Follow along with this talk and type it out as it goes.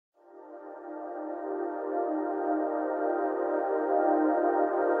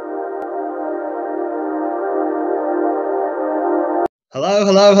Hello,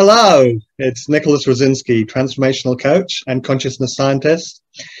 hello, hello. It's Nicholas Rosseinsky, transformational coach and consciousness scientist,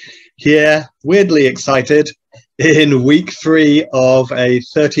 here, weirdly excited, in week 3 of a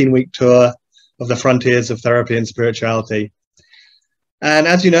 13-week tour of the frontiers of therapy and spirituality. And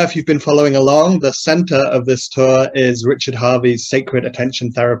as you know, if you've been following along, the center of this tour is Richard Harvey's Sacred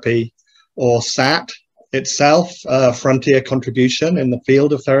Attention Therapy, or SAT itself, a frontier contribution in the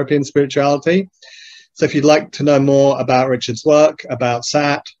field of therapy and spirituality. So if you'd like to know more about Richard's work, about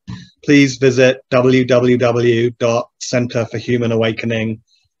SAT, please visit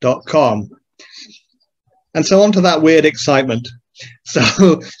www.centerforhumanawakening.com. And so on to that weird excitement.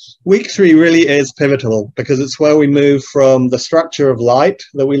 So week 3 really is pivotal because it's where we move from the structure of light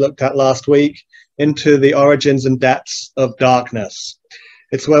that we looked at last week into the origins and depths of darkness.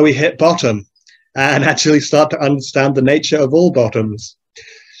 It's where we hit bottom and actually start to understand the nature of all bottoms.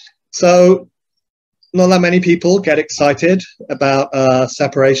 So not that many people get excited about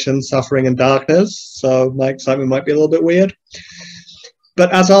separation, suffering, and darkness, so my excitement might be a little bit weird.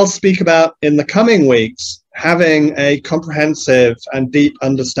 But as I'll speak about in the coming weeks, having a comprehensive and deep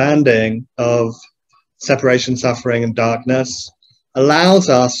understanding of separation, suffering, and darkness allows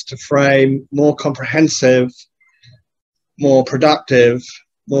us to frame more comprehensive, more productive,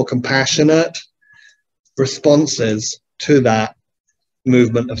 more compassionate responses to that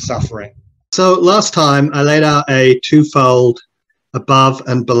movement of suffering. So last time I laid out a twofold above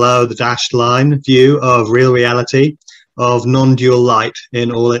and below the dashed line view of real reality, of non-dual light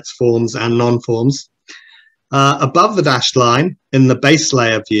in all its forms and non-forms. Above the dashed line, in the base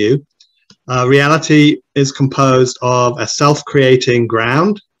layer view, reality is composed of a self-creating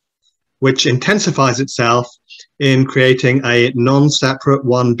ground, which intensifies itself in creating a non-separate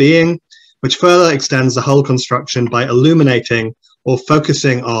one being, which further extends the whole construction by illuminating or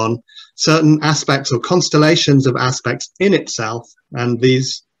focusing on certain aspects or constellations of aspects in itself, and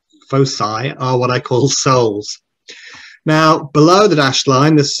these foci are what I call souls. Now, below the dashed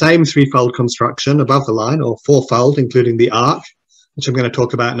line, the same threefold construction above the line, or fourfold, including the arc, which I'm going to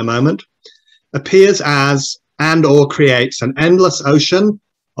talk about in a moment, appears as and or creates an endless ocean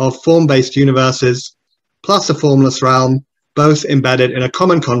of form-based universes, plus a formless realm, both embedded in a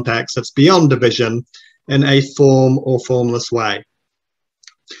common context that's beyond division in a form or formless way.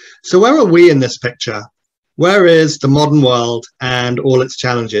 So where are we in this picture? Where is the modern world and all its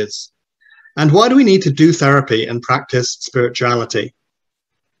challenges? And why do we need to do therapy and practice spirituality?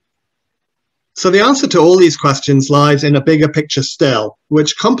 So the answer to all these questions lies in a bigger picture still,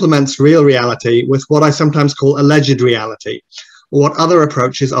 which complements real reality with what I sometimes call alleged reality, or what other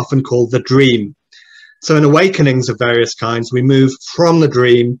approaches often call the dream. So in awakenings of various kinds, we move from the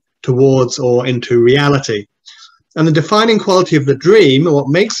dream towards or into reality. And the defining quality of the dream, or what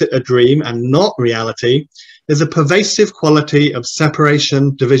makes it a dream and not reality, is a pervasive quality of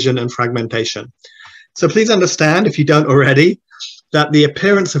separation, division, and fragmentation. So please understand, if you don't already, that the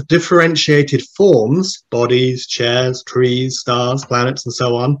appearance of differentiated forms, bodies, chairs, trees, stars, planets, and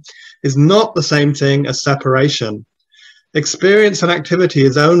so on, is not the same thing as separation. Experience and activity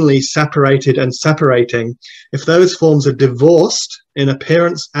is only separated and separating if those forms are divorced in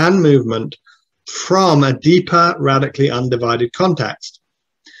appearance and movement from a deeper, radically undivided context.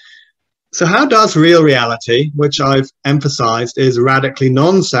 So how does real reality, which I've emphasized is radically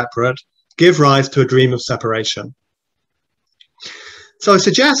non-separate, give rise to a dream of separation? So I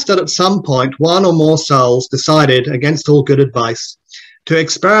suggest that at some point, one or more souls decided, against all good advice, to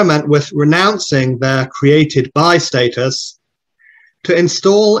experiment with renouncing their created by status to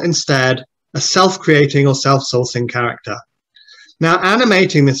install instead a self-creating or self-sourcing character. Now,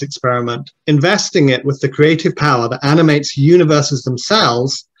 animating this experiment, investing it with the creative power that animates universes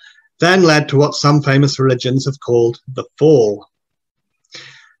themselves, then led to what some famous religions have called the fall.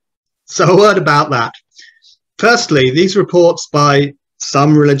 So a word about that. Firstly, these reports by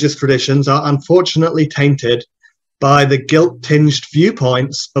some religious traditions are unfortunately tainted by the guilt-tinged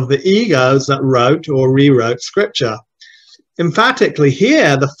viewpoints of the egos that wrote or rewrote scripture. Emphatically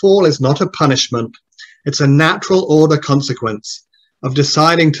here, the fall is not a punishment. It's a natural order consequence of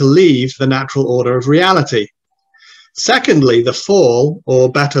deciding to leave the natural order of reality. Secondly, the fall,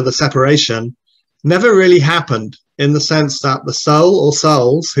 or better, the separation, never really happened in the sense that the soul or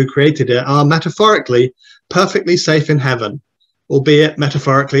souls who created it are metaphorically perfectly safe in heaven, albeit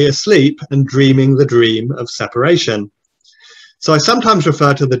metaphorically asleep and dreaming the dream of separation. So I sometimes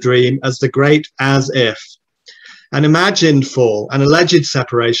refer to the dream as the great as-if, an imagined fall, an alleged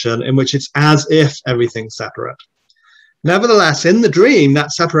separation in which it's as if everything's separate. Nevertheless, in the dream,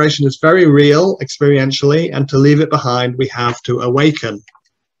 that separation is very real experientially, and to leave it behind, we have to awaken.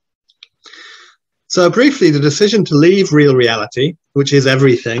 So briefly, the decision to leave real reality, which is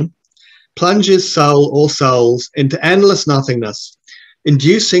everything, plunges soul or souls into endless nothingness,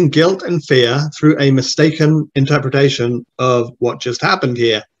 inducing guilt and fear through a mistaken interpretation of what just happened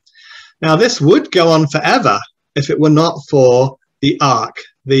here. Now, this would go on forever if it were not for the ARC,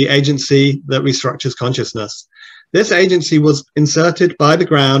 the agency that restructures consciousness. This agency was inserted by the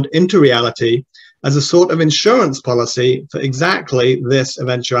ground into reality as a sort of insurance policy for exactly this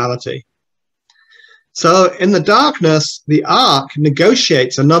eventuality. So in the darkness, the ARC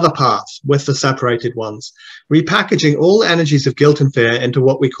negotiates another path with the separated ones, repackaging all the energies of guilt and fear into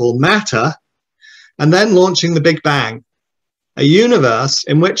what we call matter, and then launching the Big Bang, a universe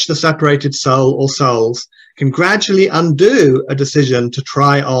in which the separated soul or souls can gradually undo a decision to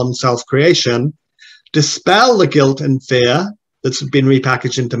try on self-creation, dispel the guilt and fear that's been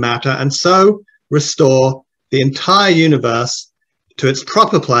repackaged into matter, and so restore the entire universe to its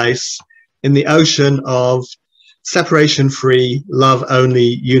proper place in the ocean of separation-free,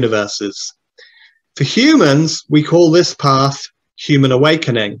 love-only universes. For humans, we call this path human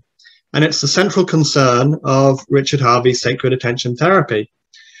awakening, and it's the central concern of Richard Harvey's sacred attention therapy.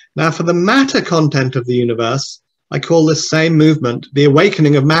 Now, for the matter content of the universe, I call this same movement the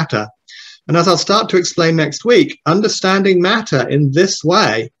awakening of matter. And as I'll start to explain next week, understanding matter in this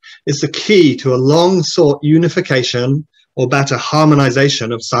way is the key to a long-sought unification, or better,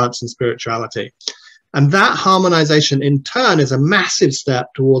 harmonization of science and spirituality. And that harmonization in turn is a massive step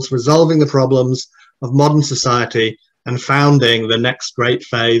towards resolving the problems of modern society and founding the next great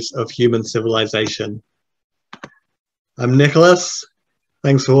phase of human civilization. I'm Nicholas.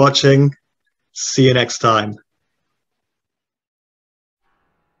 Thanks for watching. See you next time.